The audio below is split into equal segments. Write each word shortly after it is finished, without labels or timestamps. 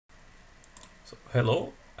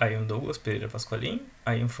Hello, I am Douglas Pereira Pasqualin.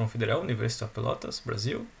 I am from Federal University of Pelotas,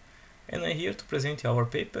 Brazil, and I'm here to present our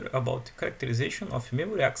paper about characterization of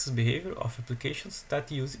memory access behavior of applications that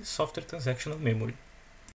use software transactional memory.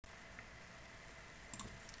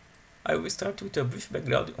 I will start with a brief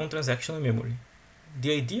background on transactional memory.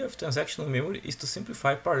 The idea of transactional memory is to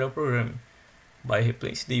simplify parallel programming by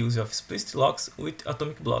replacing the use of explicit locks with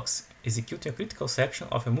atomic blocks, executing a critical section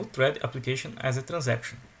of a multi-thread application as a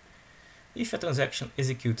transaction. If a transaction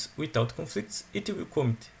executes without conflicts, it will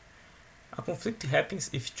commit. A conflict happens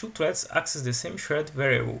if two threads access the same shared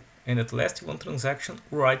variable, and at last one transaction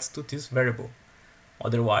writes to this variable.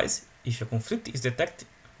 Otherwise, if a conflict is detected,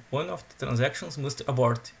 one of the transactions must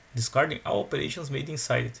abort, discarding all operations made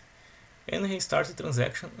inside it, and restart the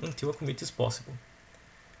transaction until a commit is possible.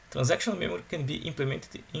 Transactional memory can be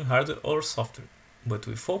implemented in hardware or software, but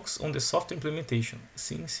we focus on the software implementation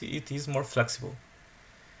since it is more flexible.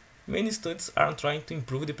 Many studies are trying to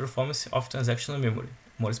improve the performance of transactional memory,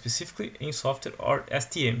 more specifically in software or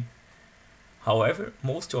STM. However,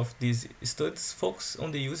 most of these studies focus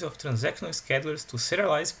on the use of transactional schedulers to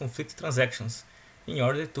serialize conflict transactions in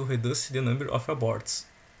order to reduce the number of aborts.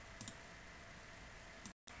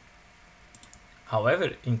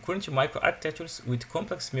 However, in current microarchitectures with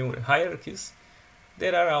complex memory hierarchies,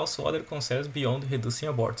 there are also other concerns beyond reducing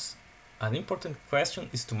aborts. An important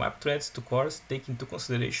question is to map threads to cores taking into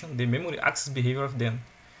consideration the memory access behavior of them.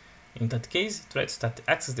 In that case, threads that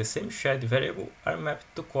access the same shared variable are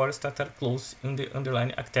mapped to cores that are close in the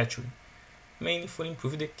underlying architecture, mainly for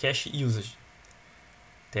improving the cache usage.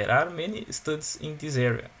 There are many studies in this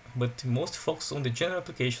area, but most focus on the general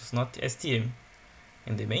applications, not STM.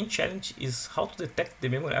 And the main challenge is how to detect the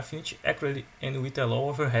memory affinity accurately and with a low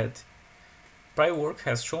overhead. Prior work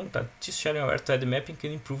has shown that this sharing-aware thread mapping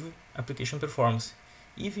can improve application performance,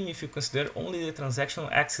 even if you consider only the transactional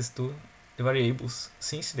access to the variables,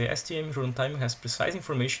 since the STM runtime has precise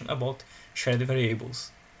information about shared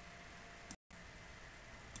variables.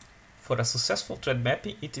 For a successful thread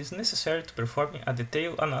mapping, it is necessary to perform a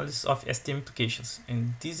detailed analysis of STM applications,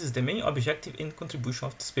 and this is the main objective and contribution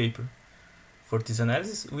of this paper. For this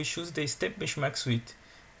analysis, we choose the STEP benchmark suite,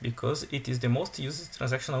 because it is the most used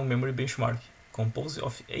transactional memory benchmark, composed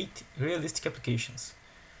of 8 realistic applications.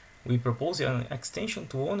 We propose an extension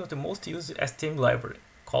to one of the most used STM library,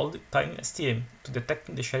 called TinySTM, to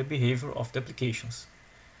detect the shared behavior of the applications.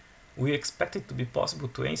 We expect it to be possible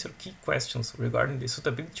to answer key questions regarding the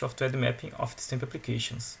suitability of thread mapping of the STEM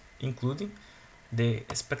applications, including the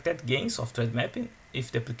expected gains of thread mapping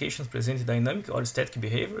if the applications present dynamic or static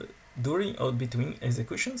behavior during or between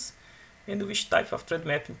executions, and which type of thread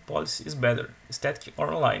mapping policy is better, static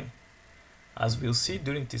or online. As we'll see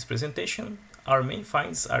during this presentation, our main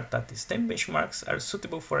finds are that the STEM benchmarks are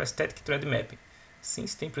suitable for a static thread mapping,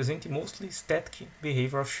 since they present mostly static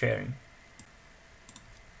behavior of sharing.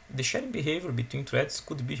 The sharing behavior between threads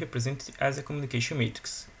could be represented as a communication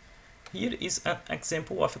matrix. Here is an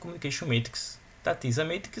example of a communication matrix, that is a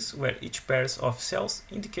matrix where each pair of cells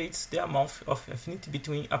indicates the amount of affinity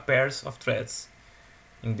between a pair of threads.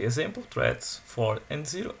 In the example, threads 4 and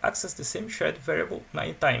 0 access the same shared variable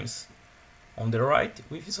 9 times. On the right,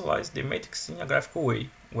 we visualize the matrix in a graphical way,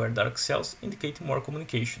 where dark cells indicate more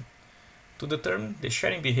communication. To determine the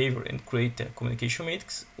sharing behavior and create a communication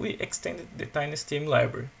matrix, we extended the TinySTM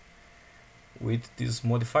library. With this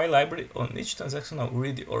modify library, on each transactional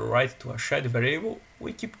read or write to a shared variable,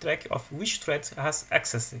 we keep track of which thread has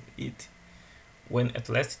accessed it. When at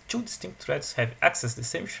last two distinct threads have accessed the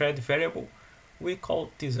same shared variable, we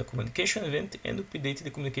call this a communication event and update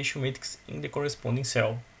the communication matrix in the corresponding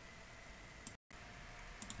cell.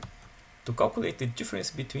 To calculate the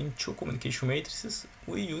difference between two communication matrices,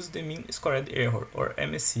 we use the mean squared error, or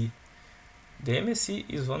MSE. The MSE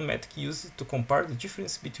is one metric used to compare the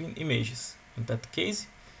difference between images. In that case,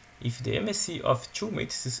 if the MSE of two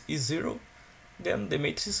matrices is 0, then the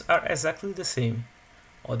matrices are exactly the same.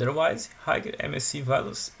 Otherwise, higher MSE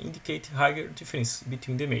values indicate higher difference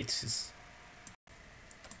between the matrices.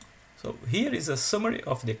 So here is a summary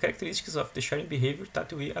of the characteristics of the sharing behavior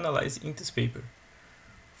that we analyze in this paper.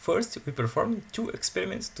 First, we performed 2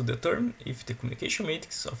 experiments to determine if the communication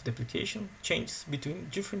matrix of the application changes between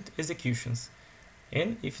different executions,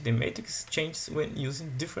 and if the matrix changes when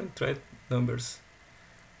using different thread numbers.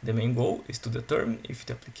 The main goal is to determine if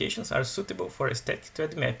the applications are suitable for a static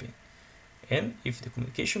thread mapping, and if the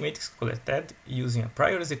communication matrix collected using a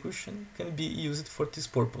prior execution can be used for this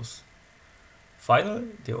purpose. Finally,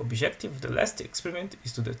 the objective of the last experiment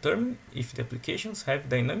is to determine if the applications have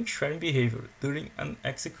dynamic sharing behavior during an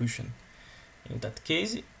execution. In that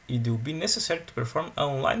case, it will be necessary to perform an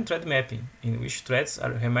online thread mapping, in which threads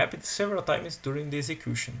are remapped several times during the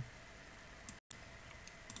execution.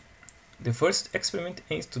 The first experiment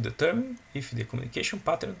aims to determine if the communication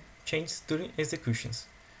pattern changes during executions.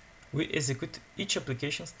 We execute each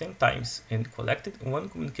application 10 times and collected one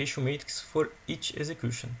communication matrix for each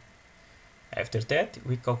execution. After that,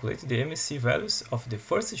 we calculate the MSC values of the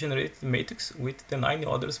first generated matrix with the 9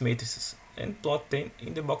 other matrices and plot them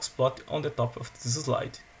in the box plot on the top of this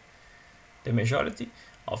slide. The majority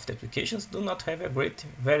of the applications do not have a great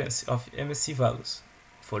variance of MSC values.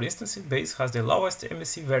 For instance, Bois has the lowest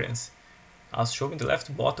MSC variance, as shown in the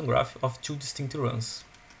left bottom graph of 2 distinct runs.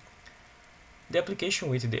 The application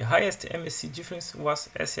with the highest MSC difference was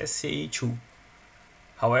SSCA2.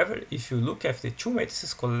 However, if you look at the 2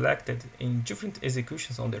 matrices collected in different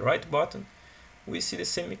executions on the right bottom, we see the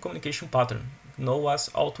same communication pattern, known as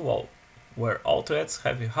all-to-all, where all threads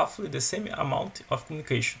have roughly the same amount of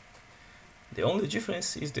communication. The only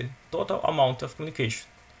difference is the total amount of communication,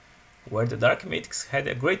 where the dark matrix had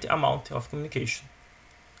a great amount of communication.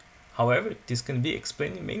 However, this can be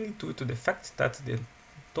explained mainly due to the fact that the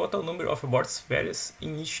total number of aborts varies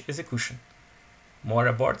in each execution. More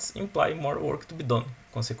aborts imply more work to be done,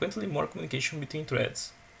 consequently more communication between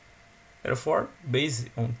threads. Therefore, based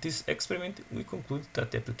on this experiment, we conclude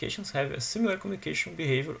that the applications have a similar communication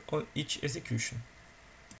behavior on each execution.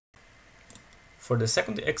 For the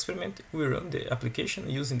second experiment, we run the application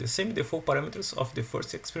using the same default parameters of the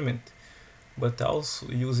first experiment, but also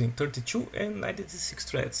using 32 and 96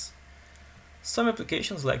 threads. Some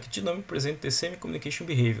applications like Genome present the same communication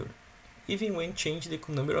behavior, even when changing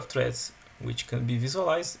the number of threads, which can be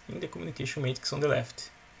visualized in the communication matrix on the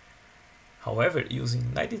left. However,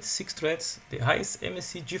 using 96 threads, the highest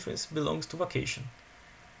MSC difference belongs to vacation.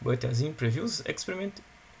 But as in previous experiment,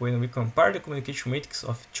 when we compare the communication matrix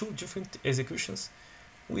of 2 different executions,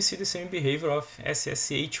 we see the same behavior of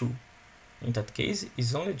SSCA2. In that case, it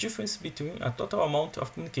is only a difference between a total amount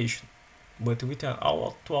of communication, but with an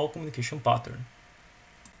all-to-all communication pattern.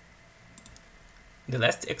 The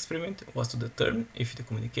last experiment was to determine if the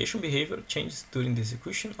communication behavior changes during the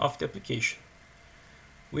execution of the application.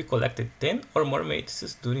 We collected 10 or more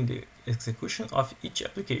matrices during the execution of each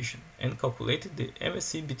application and calculated the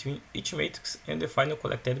MSC between each matrix and the final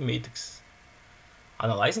collected matrix.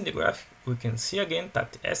 Analyzing the graph, we can see again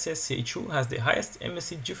that SSCA2 has the highest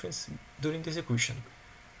MSC difference during the execution.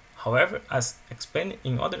 However, as explained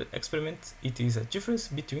in other experiments, it is a difference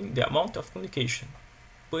between the amount of communication,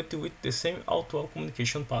 but with the same all-to-all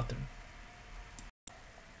communication pattern.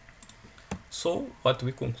 So, what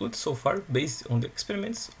we conclude so far based on the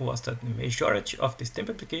experiments was that the majority of the stamp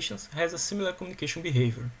applications has a similar communication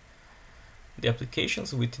behavior. The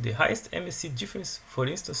applications with the highest MSC difference, for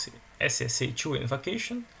instance SSA2 and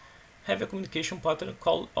vacation, have a communication pattern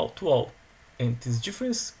called all-to-all, and this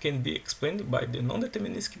difference can be explained by the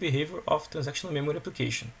non-deterministic behavior of transactional memory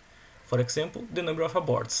application, for example, the number of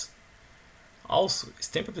aborts. Also,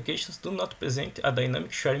 stamp applications do not present a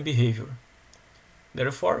dynamic sharing behavior.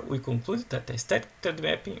 Therefore, we conclude that a static thread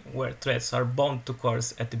mapping where threads are bound to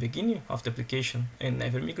cores at the beginning of the application and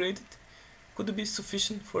never migrated could be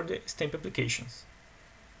sufficient for the stamp applications.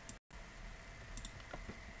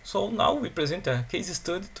 So now we present a case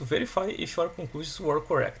study to verify if our conclusions were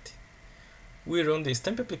correct. We run the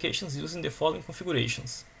stamp applications using the following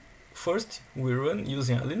configurations. First, we run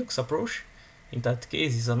using a Linux approach. In that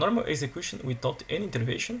case, it's a normal execution without any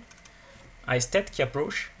intervention. A static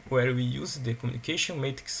approach, where we use the communication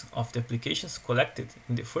matrix of the applications collected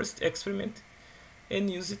in the first experiment, and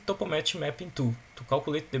use the topomatch mapping tool to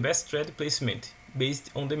calculate the best thread placement based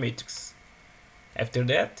on the matrix. After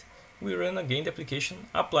that, we run again the application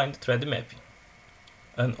applying the thread mapping.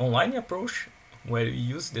 An online approach, where we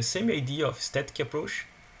use the same idea of static approach,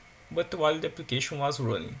 but while the application was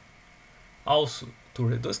running. Also, to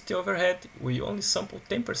reduce the overhead, we only sample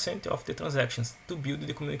 10% of the transactions to build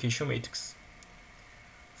the communication matrix.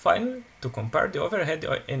 Finally, to compare the overhead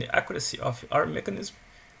and the accuracy of our mechanism,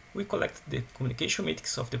 we collect the communication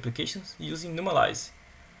matrix of the applications using Normalize,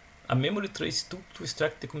 a memory trace tool to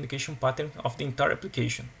extract the communication pattern of the entire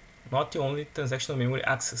application, not only transactional memory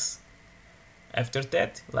access. After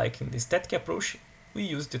that, like in the static approach, we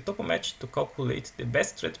use the topomatch to calculate the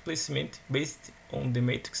best thread placement based on the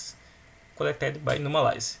matrix collected by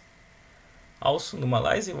Normalize. Also,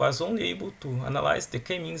 Normalize was only able to analyze the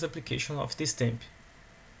k-means application of the stamp.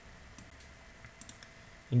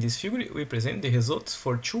 In this figure, we present the results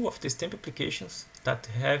for 2 of the stamp applications that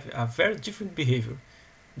have a very different behavior,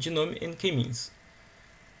 Genome and k-means.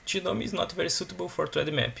 Genome is not very suitable for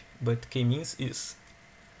thread map, but k-means is.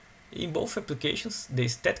 In both applications, the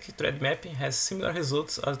static thread mapping has similar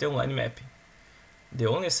results as the online mapping. The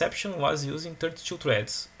only exception was using 32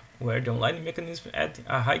 threads, where the online mechanism had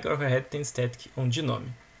a higher overhead than static on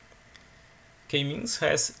Genome. K-means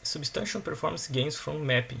has substantial performance gains from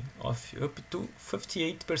mapping of up to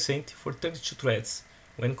 58% for 32 threads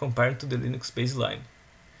when compared to the Linux baseline.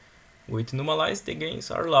 With Normalize, the gains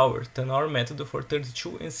are lower than our method for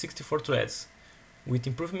 32 and 64 threads, with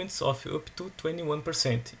improvements of up to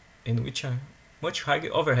 21% and with a much higher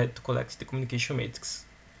overhead to collect the communication matrix.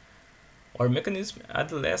 Our mechanism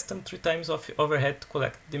added less than 3 times of overhead to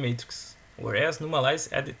collect the matrix, whereas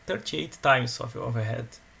Normalize added 38 times of overhead.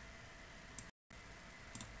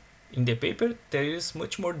 In the paper, there is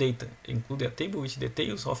much more data, including a table with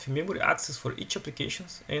details of memory access for each application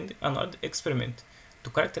and another experiment to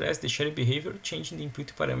characterize the sharing behavior changing the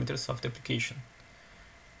input parameters of the application.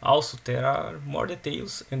 Also, there are more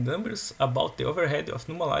details and numbers about the overhead of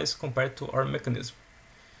Normalize compared to our mechanism,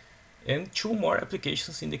 and 2 more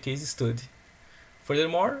applications in the case study.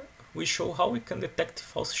 Furthermore, we show how we can detect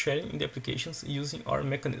false sharing in the applications using our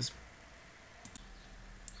mechanism.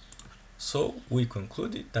 So, we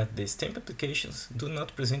concluded that the STM applications do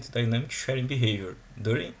not present dynamic sharing behavior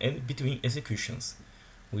during and between executions,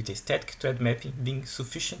 with a static thread mapping being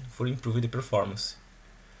sufficient for improving the performance.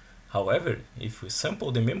 However, if we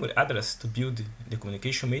sample the memory address to build the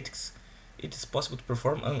communication matrix, it is possible to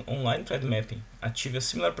perform an online thread mapping, achieve a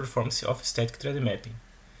similar performance of static thread mapping.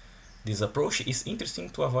 This approach is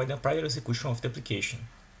interesting to avoid a prior execution of the application.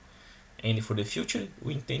 And for the future,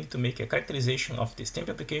 we intend to make a characterization of the STM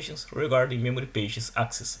applications regarding memory pages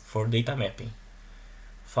access for data mapping.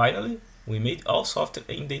 Finally, we made all software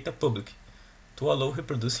and data public to allow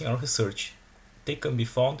reproducing our research. They can be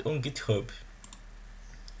found on GitHub.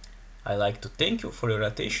 I'd like to thank you for your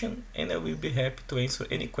attention, and I will be happy to answer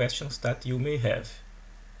any questions that you may have.